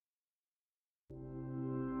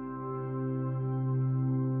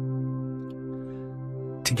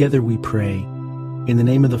Together we pray, in the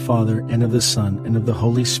name of the Father, and of the Son, and of the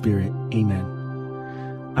Holy Spirit.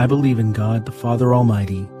 Amen. I believe in God, the Father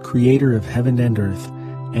Almighty, creator of heaven and earth,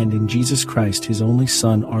 and in Jesus Christ, his only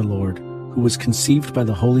Son, our Lord, who was conceived by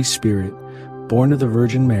the Holy Spirit, born of the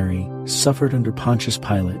Virgin Mary, suffered under Pontius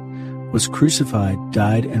Pilate, was crucified,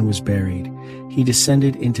 died, and was buried. He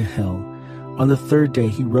descended into hell. On the third day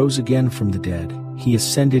he rose again from the dead. He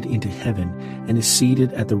ascended into heaven and is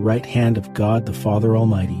seated at the right hand of God the Father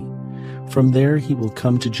Almighty. From there he will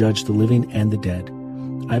come to judge the living and the dead.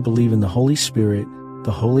 I believe in the Holy Spirit,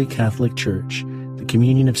 the Holy Catholic Church, the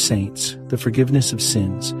communion of saints, the forgiveness of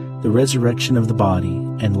sins, the resurrection of the body,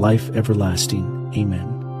 and life everlasting. Amen.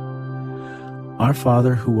 Our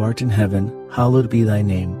Father, who art in heaven, hallowed be thy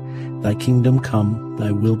name. Thy kingdom come,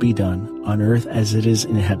 thy will be done, on earth as it is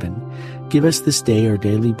in heaven. Give us this day our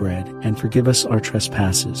daily bread, and forgive us our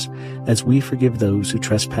trespasses, as we forgive those who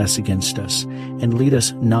trespass against us. And lead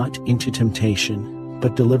us not into temptation,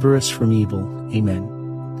 but deliver us from evil. Amen.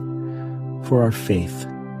 For our faith.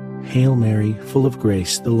 Hail Mary, full of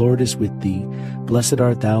grace, the Lord is with thee. Blessed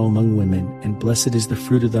art thou among women, and blessed is the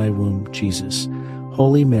fruit of thy womb, Jesus.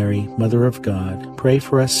 Holy Mary, Mother of God, pray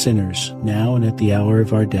for us sinners, now and at the hour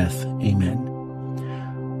of our death. Amen.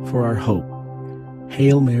 For our hope.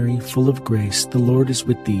 Hail Mary, full of grace, the Lord is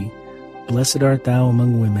with thee. Blessed art thou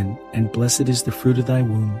among women, and blessed is the fruit of thy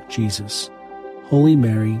womb, Jesus. Holy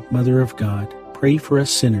Mary, Mother of God, pray for us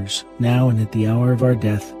sinners, now and at the hour of our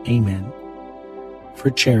death. Amen. For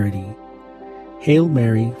charity. Hail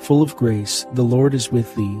Mary, full of grace, the Lord is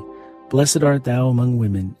with thee. Blessed art thou among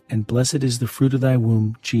women, and blessed is the fruit of thy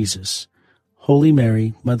womb, Jesus. Holy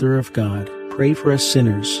Mary, Mother of God, pray for us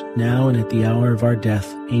sinners, now and at the hour of our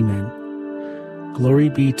death. Amen. Glory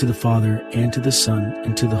be to the Father, and to the Son,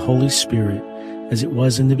 and to the Holy Spirit, as it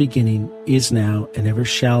was in the beginning, is now, and ever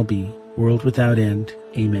shall be, world without end.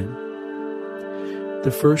 Amen.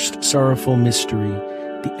 The first sorrowful mystery,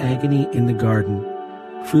 the agony in the garden.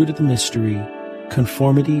 Fruit of the mystery,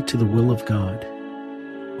 conformity to the will of God.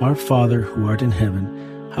 Our Father, who art in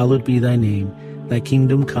heaven, hallowed be thy name. Thy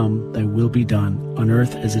kingdom come, thy will be done, on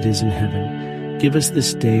earth as it is in heaven. Give us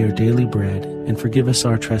this day our daily bread, and forgive us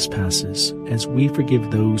our trespasses, as we forgive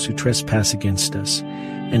those who trespass against us.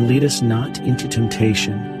 And lead us not into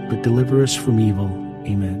temptation, but deliver us from evil.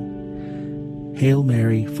 Amen. Hail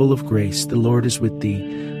Mary, full of grace, the Lord is with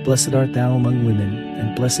thee. Blessed art thou among women,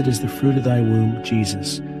 and blessed is the fruit of thy womb,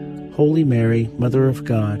 Jesus. Holy Mary, Mother of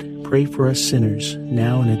God, pray for us sinners,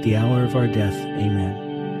 now and at the hour of our death.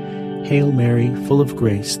 Amen. Hail Mary, full of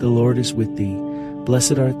grace, the Lord is with thee.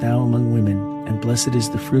 Blessed art thou among women, and blessed is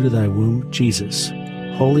the fruit of thy womb, Jesus.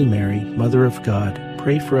 Holy Mary, Mother of God,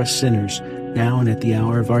 pray for us sinners, now and at the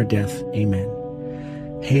hour of our death.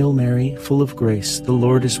 Amen. Hail Mary, full of grace, the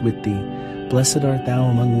Lord is with thee. Blessed art thou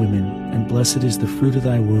among women, and blessed is the fruit of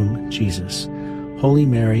thy womb, Jesus. Holy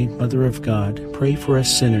Mary, Mother of God, pray for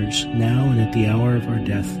us sinners, now and at the hour of our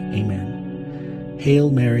death. Amen. Hail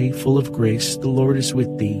Mary, full of grace, the Lord is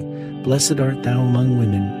with thee. Blessed art thou among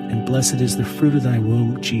women, and blessed is the fruit of thy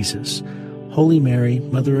womb, Jesus. Holy Mary,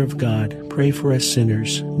 Mother of God, pray for us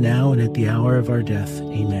sinners, now and at the hour of our death.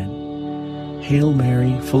 Amen. Hail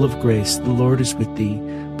Mary, full of grace, the Lord is with thee.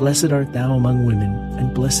 Blessed art thou among women,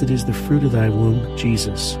 and blessed is the fruit of thy womb,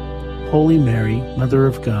 Jesus. Holy Mary, Mother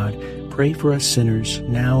of God, pray for us sinners,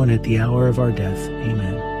 now and at the hour of our death.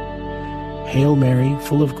 Amen. Hail Mary,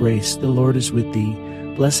 full of grace, the Lord is with thee.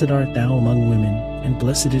 Blessed art thou among women, and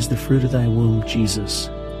blessed is the fruit of thy womb, Jesus.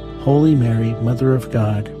 Holy Mary, Mother of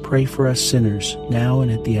God, pray for us sinners, now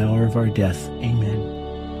and at the hour of our death.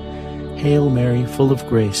 Amen. Hail Mary, full of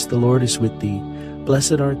grace, the Lord is with thee.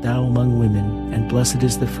 Blessed art thou among women, and blessed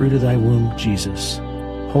is the fruit of thy womb, Jesus.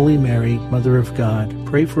 Holy Mary, Mother of God,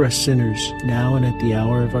 pray for us sinners, now and at the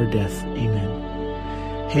hour of our death.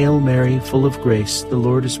 Amen. Hail Mary, full of grace, the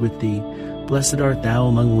Lord is with thee. Blessed art thou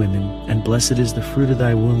among women, and blessed is the fruit of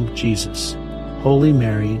thy womb, Jesus. Holy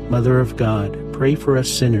Mary, Mother of God, pray for us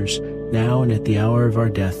sinners, now and at the hour of our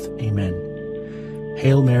death. Amen.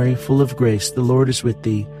 Hail Mary, full of grace, the Lord is with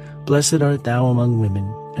thee. Blessed art thou among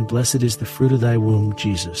women, and blessed is the fruit of thy womb,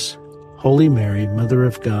 Jesus. Holy Mary, Mother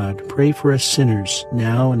of God, pray for us sinners,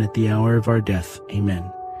 now and at the hour of our death. Amen.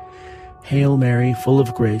 Hail Mary, full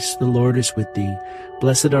of grace, the Lord is with thee.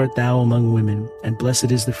 Blessed art thou among women, and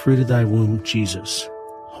blessed is the fruit of thy womb, Jesus.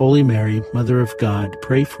 Holy Mary, Mother of God,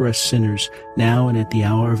 pray for us sinners, now and at the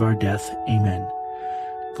hour of our death. Amen.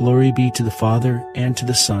 Glory be to the Father, and to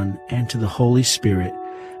the Son, and to the Holy Spirit,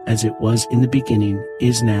 as it was in the beginning,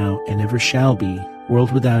 is now, and ever shall be,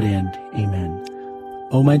 world without end. Amen.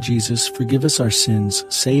 O my Jesus, forgive us our sins,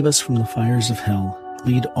 save us from the fires of hell,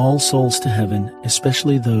 Lead all souls to heaven,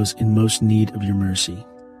 especially those in most need of your mercy.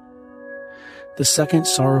 The second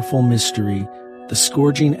sorrowful mystery, the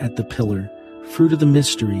scourging at the pillar, fruit of the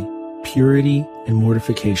mystery, purity and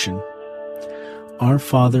mortification. Our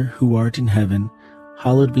Father, who art in heaven,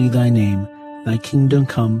 hallowed be thy name. Thy kingdom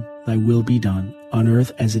come, thy will be done, on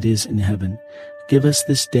earth as it is in heaven. Give us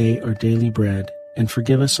this day our daily bread, and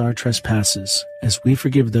forgive us our trespasses, as we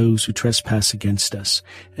forgive those who trespass against us.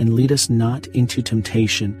 And lead us not into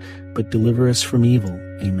temptation, but deliver us from evil.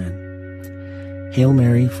 Amen. Hail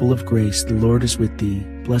Mary, full of grace, the Lord is with thee.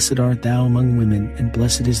 Blessed art thou among women, and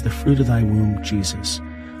blessed is the fruit of thy womb, Jesus.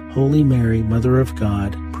 Holy Mary, Mother of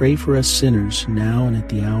God, pray for us sinners, now and at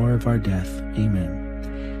the hour of our death.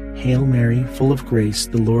 Amen. Hail Mary, full of grace,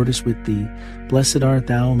 the Lord is with thee. Blessed art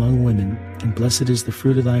thou among women, and blessed is the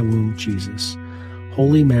fruit of thy womb, Jesus.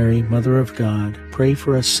 Holy Mary, Mother of God, pray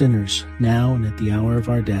for us sinners, now and at the hour of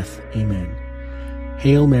our death. Amen.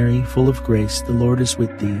 Hail Mary, full of grace, the Lord is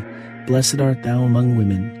with thee. Blessed art thou among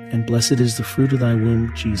women, and blessed is the fruit of thy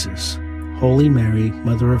womb, Jesus. Holy Mary,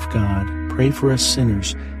 Mother of God, pray for us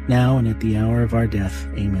sinners, now and at the hour of our death.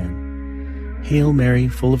 Amen. Hail Mary,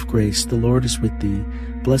 full of grace, the Lord is with thee.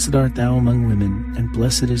 Blessed art thou among women, and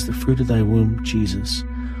blessed is the fruit of thy womb, Jesus.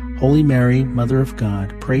 Holy Mary, Mother of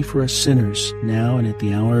God, pray for us sinners, now and at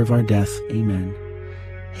the hour of our death. Amen.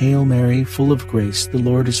 Hail Mary, full of grace, the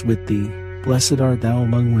Lord is with thee. Blessed art thou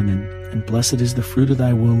among women, and blessed is the fruit of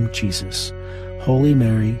thy womb, Jesus. Holy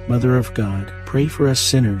Mary, Mother of God, pray for us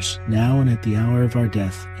sinners, now and at the hour of our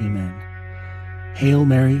death. Amen. Hail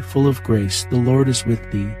Mary, full of grace, the Lord is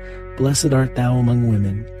with thee. Blessed art thou among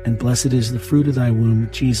women, and blessed is the fruit of thy womb,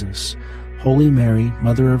 Jesus. Holy Mary,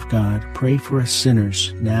 Mother of God, pray for us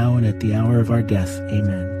sinners, now and at the hour of our death.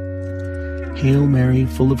 Amen. Hail Mary,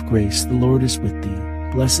 full of grace, the Lord is with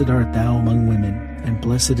thee. Blessed art thou among women, and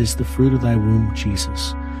blessed is the fruit of thy womb,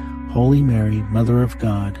 Jesus. Holy Mary, Mother of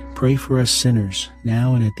God, pray for us sinners,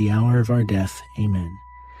 now and at the hour of our death. Amen.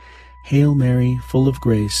 Hail Mary, full of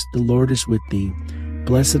grace, the Lord is with thee.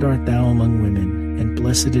 Blessed art thou among women, and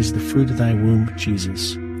blessed is the fruit of thy womb,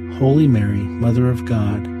 Jesus. Holy Mary, Mother of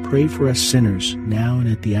God, pray for us sinners, now and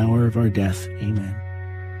at the hour of our death. Amen.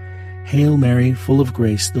 Hail Mary, full of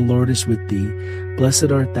grace, the Lord is with thee.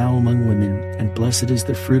 Blessed art thou among women, and blessed is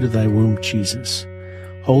the fruit of thy womb, Jesus.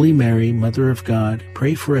 Holy Mary, Mother of God,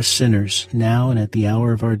 pray for us sinners, now and at the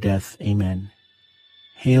hour of our death. Amen.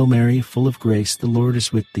 Hail Mary, full of grace, the Lord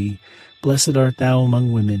is with thee. Blessed art thou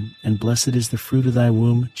among women, and blessed is the fruit of thy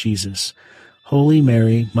womb, Jesus. Holy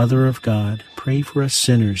Mary, Mother of God, pray for us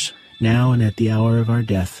sinners, now and at the hour of our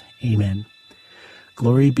death. Amen.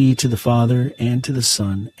 Glory be to the Father, and to the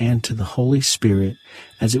Son, and to the Holy Spirit,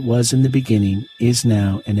 as it was in the beginning, is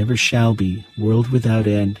now, and ever shall be, world without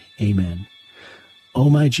end. Amen. O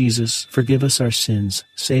my Jesus, forgive us our sins,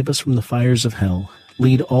 save us from the fires of hell,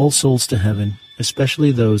 lead all souls to heaven,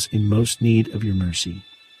 especially those in most need of your mercy.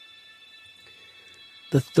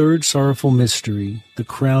 The third sorrowful mystery, the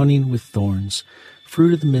crowning with thorns,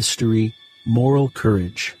 fruit of the mystery, moral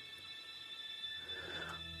courage.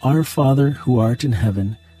 Our Father, who art in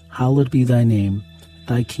heaven, hallowed be thy name.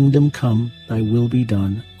 Thy kingdom come, thy will be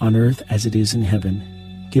done, on earth as it is in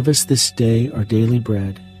heaven. Give us this day our daily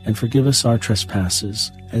bread, and forgive us our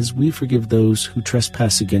trespasses, as we forgive those who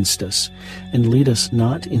trespass against us. And lead us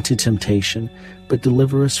not into temptation, but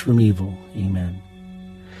deliver us from evil. Amen.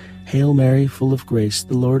 Hail Mary, full of grace,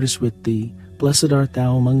 the Lord is with thee. Blessed art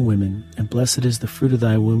thou among women, and blessed is the fruit of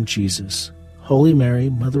thy womb, Jesus. Holy Mary,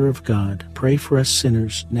 Mother of God, pray for us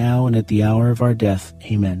sinners, now and at the hour of our death.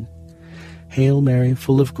 Amen. Hail Mary,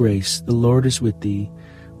 full of grace, the Lord is with thee.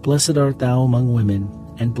 Blessed art thou among women,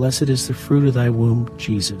 and blessed is the fruit of thy womb,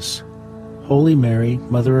 Jesus. Holy Mary,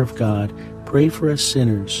 Mother of God, pray for us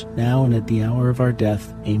sinners, now and at the hour of our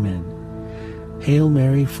death. Amen. Hail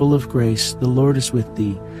Mary, full of grace, the Lord is with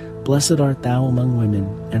thee. Blessed art thou among women,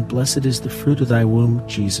 and blessed is the fruit of thy womb,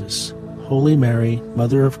 Jesus. Holy Mary,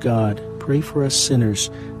 Mother of God, pray for us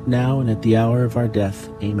sinners, now and at the hour of our death.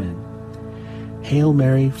 Amen. Hail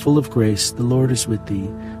Mary, full of grace, the Lord is with thee.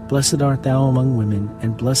 Blessed art thou among women,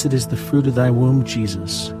 and blessed is the fruit of thy womb,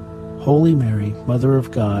 Jesus. Holy Mary, Mother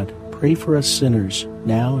of God, pray for us sinners,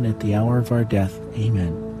 now and at the hour of our death.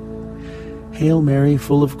 Amen. Hail Mary,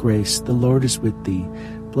 full of grace, the Lord is with thee.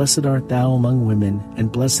 Blessed art thou among women,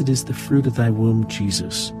 and blessed is the fruit of thy womb,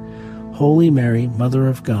 Jesus. Holy Mary, Mother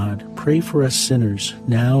of God, pray for us sinners,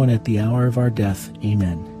 now and at the hour of our death.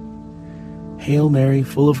 Amen. Hail Mary,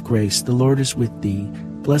 full of grace, the Lord is with thee.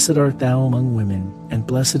 Blessed art thou among women, and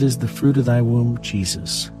blessed is the fruit of thy womb,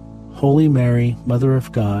 Jesus. Holy Mary, Mother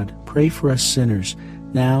of God, pray for us sinners,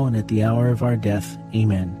 now and at the hour of our death.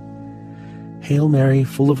 Amen. Hail Mary,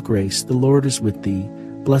 full of grace, the Lord is with thee.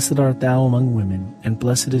 Blessed art thou among women, and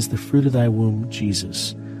blessed is the fruit of thy womb,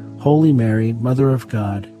 Jesus. Holy Mary, Mother of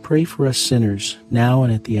God, pray for us sinners, now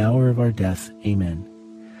and at the hour of our death. Amen.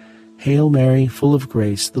 Hail Mary, full of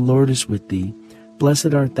grace, the Lord is with thee.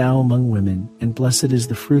 Blessed art thou among women, and blessed is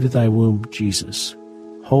the fruit of thy womb, Jesus.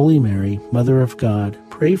 Holy Mary, Mother of God,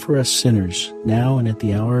 pray for us sinners, now and at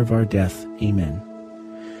the hour of our death. Amen.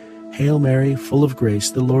 Hail Mary, full of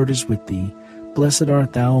grace, the Lord is with thee. Blessed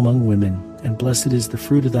art thou among women, and blessed is the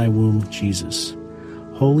fruit of thy womb, Jesus.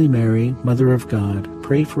 Holy Mary, Mother of God,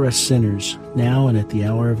 pray for us sinners, now and at the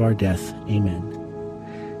hour of our death.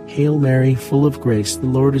 Amen. Hail Mary, full of grace, the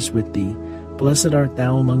Lord is with thee. Blessed art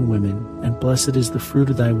thou among women, and blessed is the fruit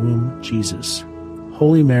of thy womb, Jesus.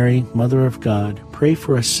 Holy Mary, Mother of God, pray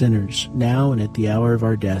for us sinners, now and at the hour of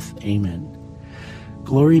our death. Amen.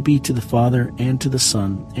 Glory be to the Father, and to the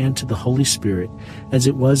Son, and to the Holy Spirit, as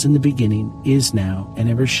it was in the beginning, is now, and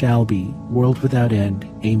ever shall be, world without end.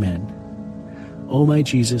 Amen. O my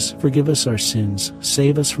Jesus, forgive us our sins,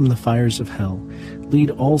 save us from the fires of hell, lead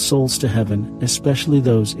all souls to heaven, especially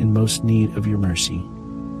those in most need of your mercy.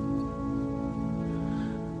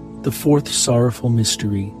 The fourth sorrowful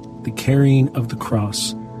mystery, the carrying of the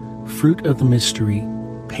cross. Fruit of the mystery,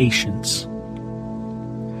 patience.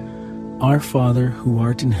 Our Father, who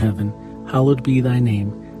art in heaven, hallowed be thy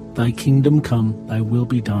name. Thy kingdom come, thy will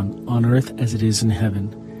be done, on earth as it is in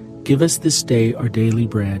heaven. Give us this day our daily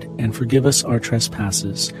bread, and forgive us our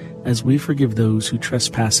trespasses, as we forgive those who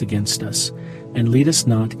trespass against us. And lead us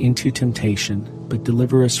not into temptation, but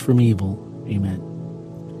deliver us from evil.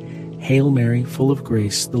 Amen. Hail Mary, full of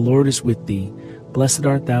grace, the Lord is with thee. Blessed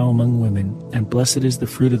art thou among women, and blessed is the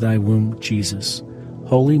fruit of thy womb, Jesus.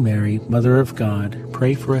 Holy Mary, Mother of God,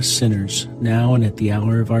 pray for us sinners, now and at the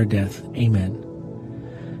hour of our death.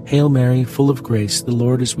 Amen. Hail Mary, full of grace, the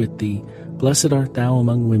Lord is with thee. Blessed art thou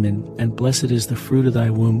among women, and blessed is the fruit of thy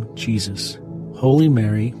womb, Jesus. Holy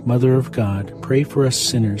Mary, Mother of God, pray for us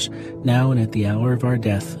sinners, now and at the hour of our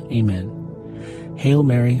death. Amen. Hail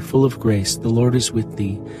Mary, full of grace, the Lord is with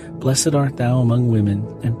thee. Blessed art thou among women,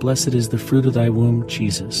 and blessed is the fruit of thy womb,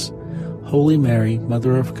 Jesus. Holy Mary,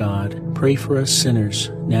 Mother of God, pray for us sinners,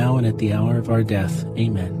 now and at the hour of our death.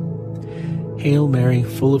 Amen. Hail Mary,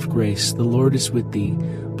 full of grace, the Lord is with thee.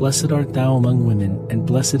 Blessed art thou among women, and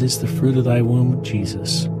blessed is the fruit of thy womb,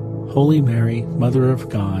 Jesus. Holy Mary, Mother of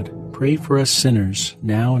God, pray for us sinners,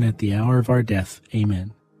 now and at the hour of our death.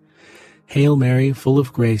 Amen. Hail Mary, full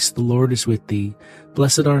of grace, the Lord is with thee.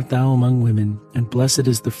 Blessed art thou among women, and blessed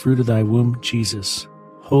is the fruit of thy womb, Jesus.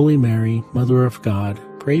 Holy Mary, Mother of God,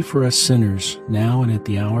 pray for us sinners, now and at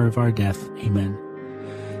the hour of our death. Amen.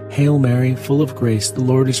 Hail Mary, full of grace, the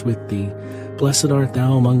Lord is with thee. Blessed art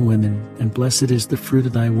thou among women, and blessed is the fruit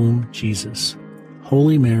of thy womb, Jesus.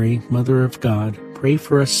 Holy Mary, Mother of God, pray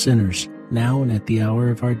for us sinners, now and at the hour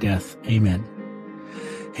of our death. Amen.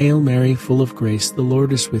 Hail Mary, full of grace, the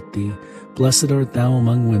Lord is with thee. Blessed art thou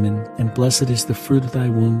among women, and blessed is the fruit of thy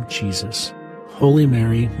womb, Jesus. Holy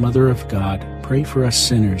Mary, Mother of God, pray for us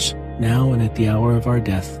sinners, now and at the hour of our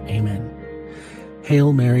death. Amen.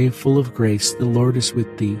 Hail Mary, full of grace, the Lord is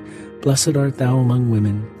with thee. Blessed art thou among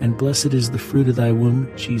women, and blessed is the fruit of thy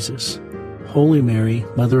womb, Jesus. Holy Mary,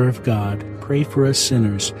 Mother of God, pray for us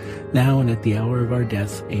sinners, now and at the hour of our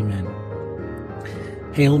death. Amen.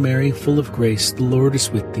 Hail Mary, full of grace, the Lord is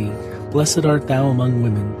with thee. Blessed art thou among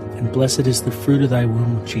women, and blessed is the fruit of thy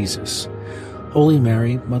womb, Jesus. Holy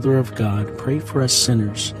Mary, Mother of God, pray for us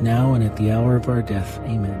sinners, now and at the hour of our death.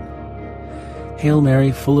 Amen. Hail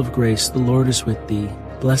Mary, full of grace, the Lord is with thee.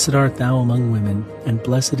 Blessed art thou among women, and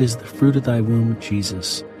blessed is the fruit of thy womb,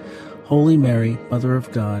 Jesus. Holy Mary, Mother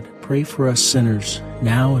of God, pray for us sinners,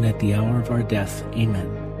 now and at the hour of our death. Amen.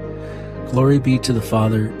 Glory be to the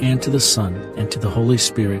Father, and to the Son, and to the Holy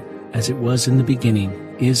Spirit, as it was in the beginning,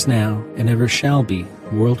 is now, and ever shall be,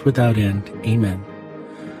 world without end. Amen.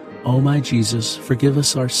 O my Jesus, forgive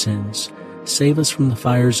us our sins, save us from the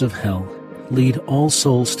fires of hell, lead all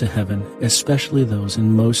souls to heaven, especially those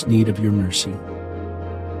in most need of your mercy.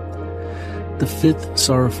 The fifth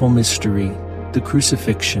sorrowful mystery, the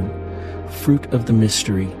crucifixion. Fruit of the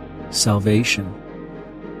mystery, salvation.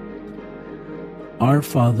 Our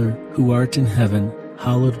Father, who art in heaven,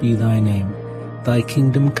 hallowed be thy name. Thy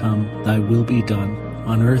kingdom come, thy will be done,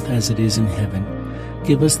 on earth as it is in heaven.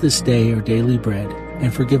 Give us this day our daily bread,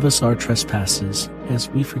 and forgive us our trespasses, as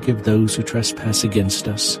we forgive those who trespass against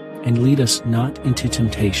us. And lead us not into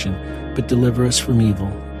temptation, but deliver us from evil.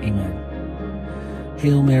 Amen.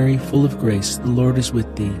 Hail Mary, full of grace, the Lord is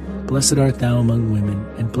with thee. Blessed art thou among women,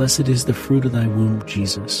 and blessed is the fruit of thy womb,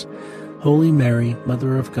 Jesus. Holy Mary,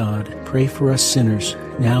 Mother of God, pray for us sinners,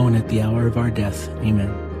 now and at the hour of our death.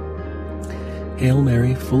 Amen. Hail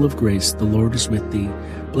Mary, full of grace, the Lord is with thee.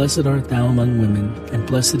 Blessed art thou among women, and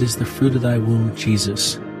blessed is the fruit of thy womb,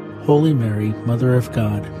 Jesus. Holy Mary, Mother of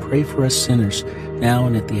God, pray for us sinners, now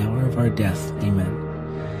and at the hour of our death. Amen.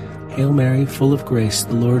 Hail Mary, full of grace,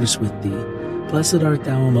 the Lord is with thee. Blessed art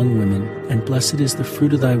thou among women, and blessed is the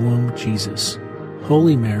fruit of thy womb, Jesus.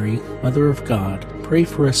 Holy Mary, Mother of God, pray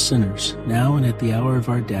for us sinners, now and at the hour of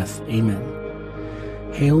our death. Amen.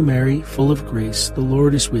 Hail Mary, full of grace, the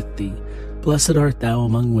Lord is with thee. Blessed art thou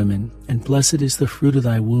among women, and blessed is the fruit of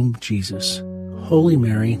thy womb, Jesus. Holy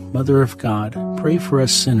Mary, Mother of God, pray for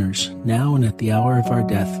us sinners, now and at the hour of our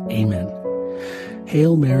death. Amen.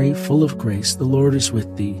 Hail Mary, full of grace, the Lord is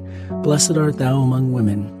with thee. Blessed art thou among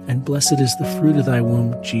women, and blessed is the fruit of thy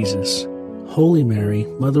womb, Jesus. Holy Mary,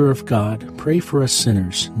 Mother of God, pray for us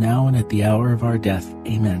sinners, now and at the hour of our death.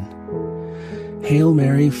 Amen. Hail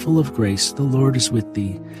Mary, full of grace, the Lord is with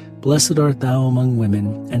thee. Blessed art thou among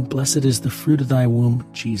women, and blessed is the fruit of thy womb,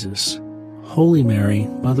 Jesus. Holy Mary,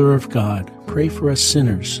 Mother of God, pray for us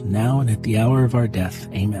sinners, now and at the hour of our death.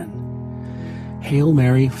 Amen. Hail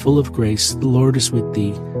Mary, full of grace, the Lord is with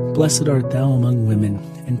thee. Blessed art thou among women,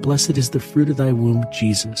 and blessed is the fruit of thy womb,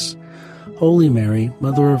 Jesus. Holy Mary,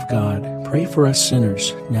 Mother of God, pray for us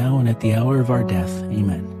sinners, now and at the hour of our death.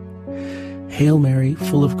 Amen. Hail Mary,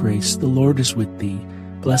 full of grace, the Lord is with thee.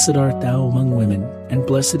 Blessed art thou among women, and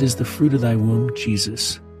blessed is the fruit of thy womb,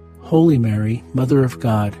 Jesus. Holy Mary, Mother of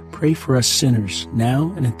God, pray for us sinners,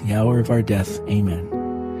 now and at the hour of our death. Amen.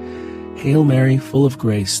 Hail Mary, full of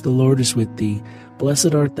grace, the Lord is with thee.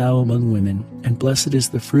 Blessed art thou among women, and blessed is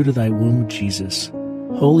the fruit of thy womb, Jesus.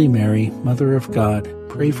 Holy Mary, Mother of God,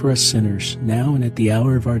 pray for us sinners, now and at the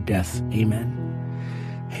hour of our death. Amen.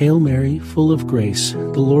 Hail Mary, full of grace,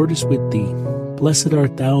 the Lord is with thee. Blessed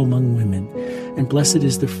art thou among women, and blessed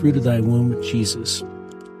is the fruit of thy womb, Jesus.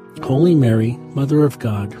 Holy Mary, Mother of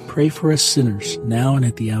God, pray for us sinners, now and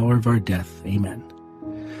at the hour of our death. Amen.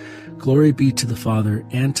 Glory be to the Father,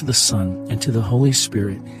 and to the Son, and to the Holy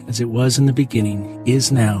Spirit, as it was in the beginning,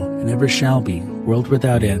 is now, and ever shall be, world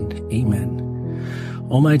without end. Amen.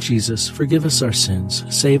 O my Jesus, forgive us our sins,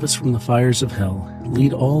 save us from the fires of hell,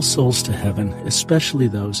 lead all souls to heaven, especially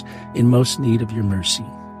those in most need of your mercy.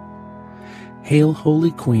 Hail,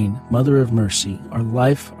 Holy Queen, Mother of Mercy, our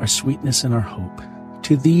life, our sweetness, and our hope.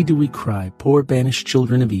 To thee do we cry, poor banished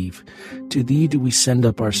children of Eve. To thee do we send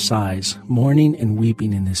up our sighs, mourning and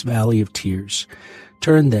weeping in this valley of tears.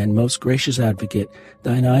 Turn then, most gracious Advocate,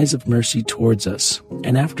 thine eyes of mercy towards us,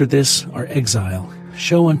 and after this, our exile,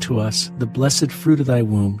 show unto us the blessed fruit of thy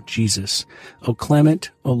womb, Jesus. O clement,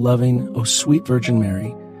 O loving, O sweet Virgin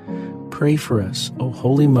Mary, pray for us, O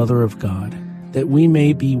Holy Mother of God, that we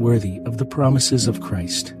may be worthy of the promises of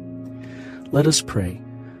Christ. Let us pray.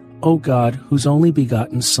 O God, whose only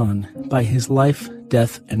begotten Son, by his life,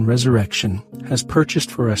 death, and resurrection, has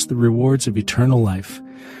purchased for us the rewards of eternal life,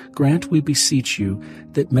 grant, we beseech you,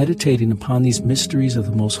 that meditating upon these mysteries of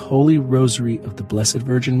the most holy Rosary of the Blessed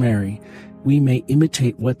Virgin Mary, we may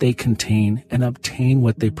imitate what they contain and obtain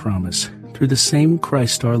what they promise. Through the same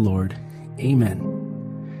Christ our Lord. Amen.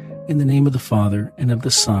 In the name of the Father, and of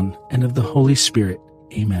the Son, and of the Holy Spirit.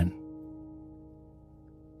 Amen.